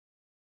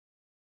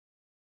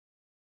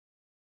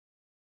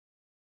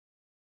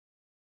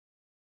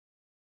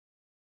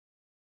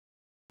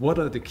What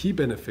are the key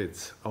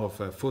benefits of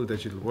a full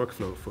digital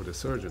workflow for the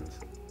surgeons?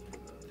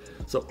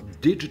 So,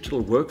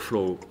 digital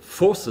workflow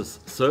forces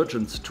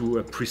surgeons to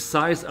a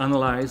precise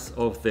analysis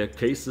of their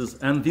cases,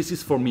 and this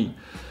is for me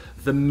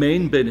the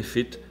main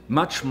benefit,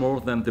 much more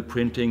than the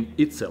printing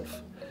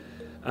itself.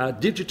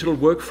 Digital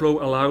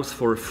workflow allows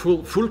for a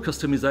full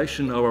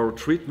customization of our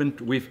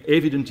treatment with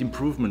evident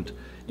improvement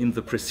in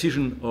the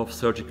precision of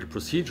surgical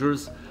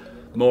procedures,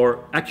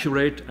 more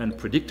accurate and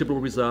predictable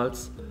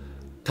results,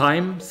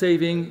 time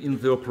saving in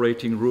the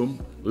operating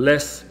room,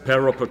 less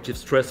perioperative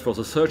stress for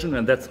the surgeon,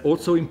 and that's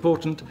also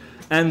important,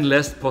 and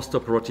less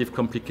postoperative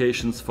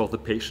complications for the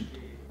patient.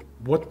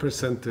 What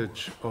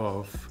percentage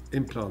of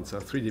implants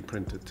are 3D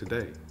printed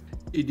today?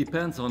 It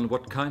depends on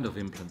what kind of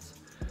implants.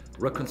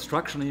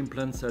 Reconstruction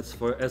implants, as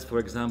for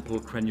example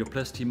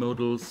cranioplasty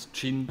modules,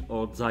 chin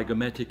or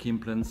zygomatic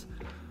implants,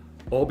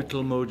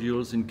 orbital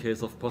modules in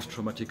case of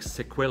post-traumatic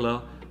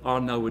sequela,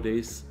 are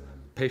nowadays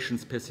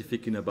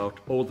patient-specific in about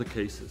all the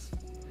cases.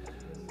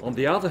 On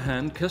the other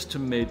hand,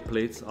 custom-made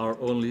plates are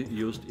only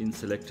used in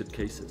selected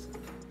cases.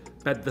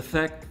 But the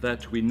fact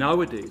that we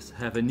nowadays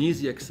have an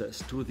easy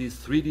access to these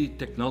 3D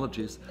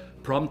technologies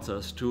prompts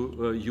us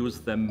to use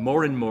them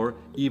more and more,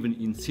 even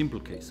in simple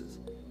cases.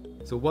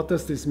 So what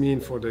does this mean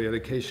for the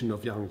education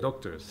of young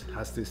doctors?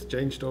 Has this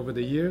changed over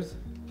the years?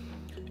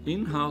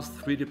 In-house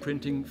 3D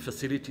printing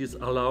facilities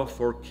allow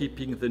for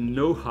keeping the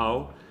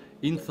know-how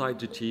inside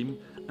the team,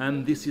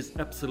 and this is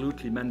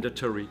absolutely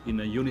mandatory in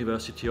a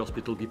university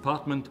hospital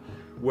department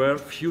where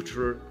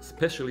future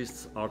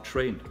specialists are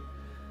trained.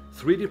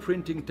 3D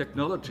printing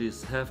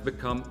technologies have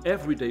become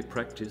everyday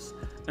practice,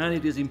 and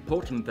it is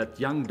important that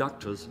young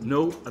doctors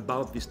know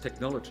about this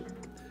technology.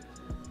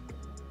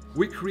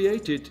 We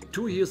created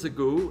 2 years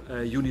ago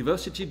a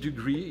university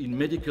degree in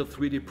medical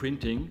 3D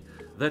printing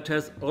that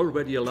has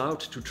already allowed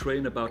to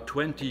train about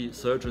 20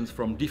 surgeons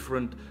from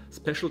different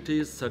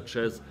specialties such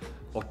as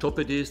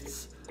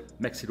orthopedists,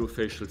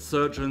 maxillofacial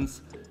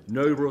surgeons,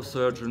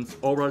 neurosurgeons,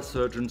 oral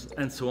surgeons,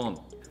 and so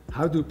on.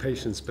 How do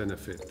patients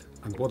benefit,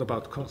 and what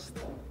about cost?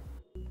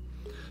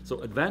 So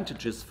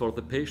advantages for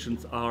the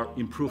patients are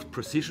improved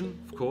precision,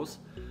 of course,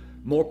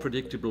 more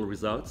predictable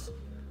results,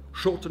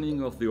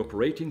 shortening of the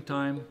operating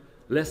time,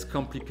 less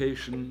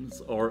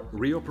complications or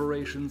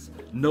reoperations,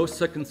 no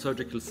second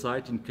surgical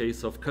site in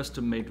case of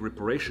custom-made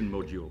reparation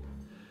module.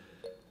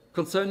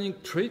 Concerning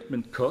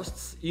treatment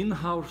costs,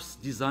 in-house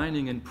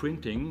designing and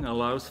printing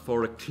allows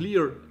for a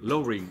clear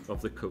lowering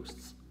of the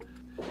costs.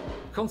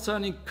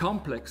 Concerning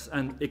complex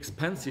and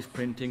expensive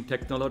printing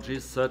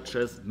technologies such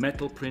as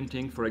metal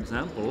printing, for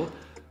example,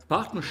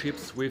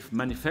 partnerships with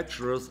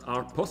manufacturers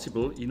are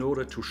possible in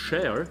order to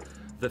share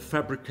the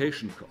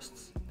fabrication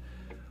costs.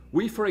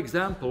 We, for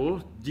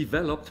example,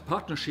 developed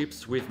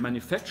partnerships with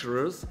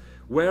manufacturers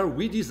where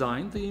we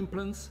design the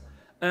implants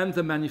and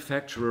the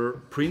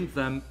manufacturer print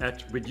them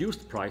at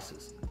reduced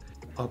prices.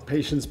 Are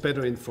patients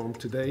better informed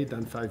today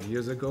than 5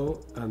 years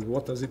ago, and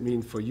what does it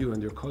mean for you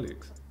and your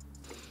colleagues?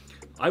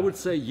 I would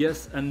say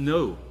yes and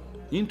no.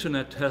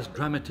 Internet has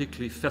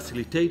dramatically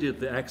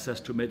facilitated the access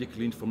to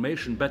medical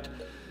information, but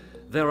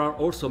there are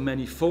also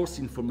many false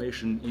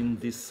information in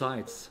these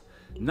sites.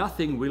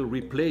 Nothing will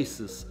replace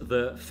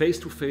the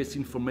face-to-face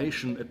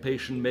information a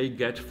patient may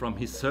get from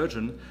his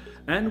surgeon,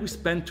 and we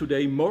spend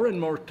today more and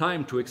more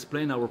time to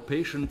explain our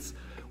patients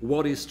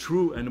what is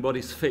true and what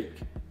is fake.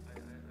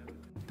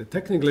 The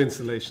technical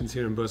installations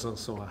here in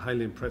Besançon are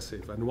highly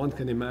impressive, and one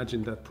can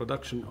imagine that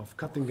production of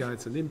cutting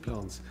guides and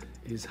implants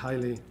is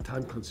highly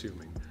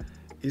time-consuming.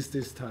 Is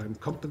this time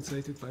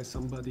compensated by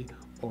somebody,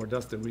 or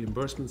does the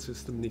reimbursement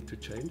system need to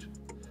change?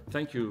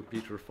 Thank you,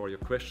 Peter, for your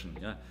question.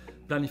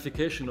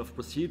 Planification of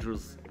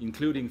procedures,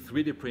 including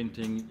 3D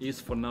printing, is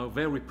for now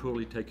very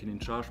poorly taken in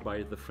charge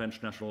by the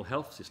French National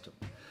Health System.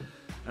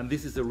 And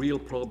this is a real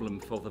problem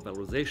for the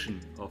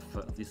valorization of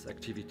this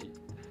activity.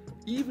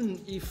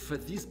 Even if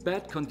these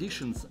bad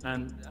conditions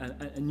and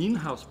an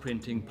in-house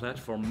printing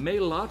platform may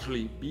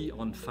largely be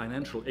on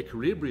financial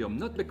equilibrium,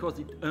 not because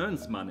it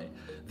earns money,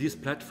 these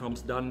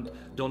platforms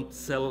don't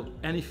sell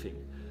anything,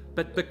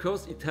 but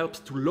because it helps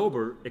to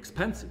lower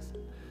expenses.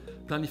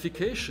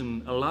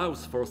 Planification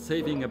allows for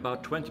saving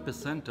about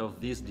 20% of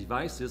these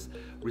devices,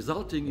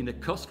 resulting in a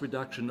cost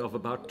reduction of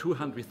about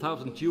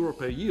 200,000 euro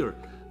per year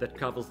that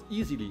covers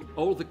easily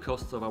all the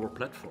costs of our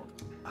platform.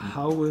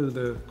 How will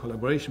the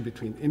collaboration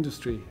between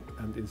industry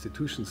and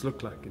institutions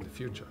look like in the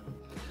future?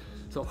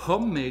 So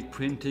homemade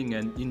printing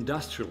and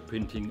industrial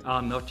printing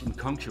are not in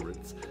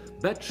concurrence,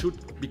 but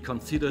should be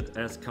considered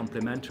as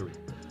complementary.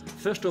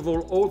 First of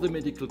all the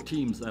medical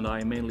teams, and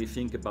I mainly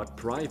think about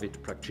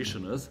private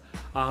practitioners,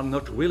 are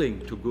not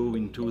willing to go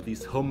into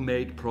this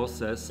homemade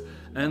process,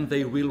 and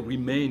they will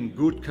remain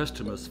good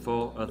customers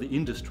for the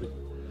industry.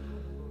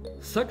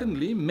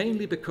 Secondly,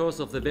 mainly because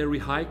of the very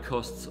high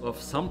costs of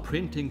some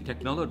printing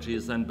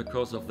technologies and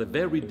because of the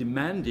very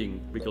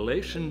demanding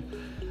regulation,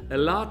 a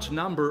large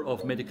number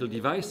of medical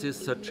devices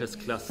such as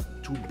Class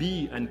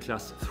 2B and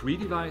Class 3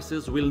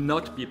 devices will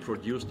not be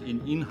produced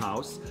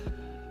in-house,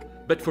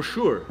 But for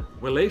sure,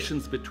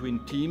 relations between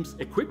teams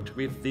equipped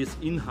with this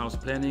in-house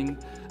planning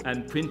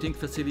and printing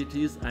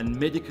facilities and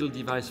medical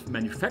device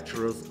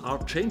manufacturers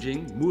are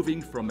changing,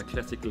 moving from a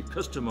classical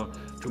customer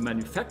to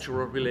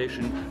manufacturer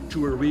relation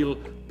to a real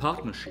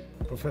partnership.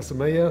 Professor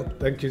Meyer,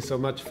 thank you so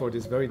much for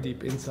this very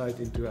deep insight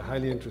into a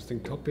highly interesting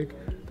topic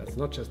that's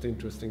not just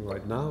interesting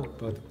right now,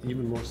 but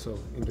even more so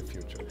in the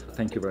future.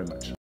 Thank you very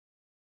much.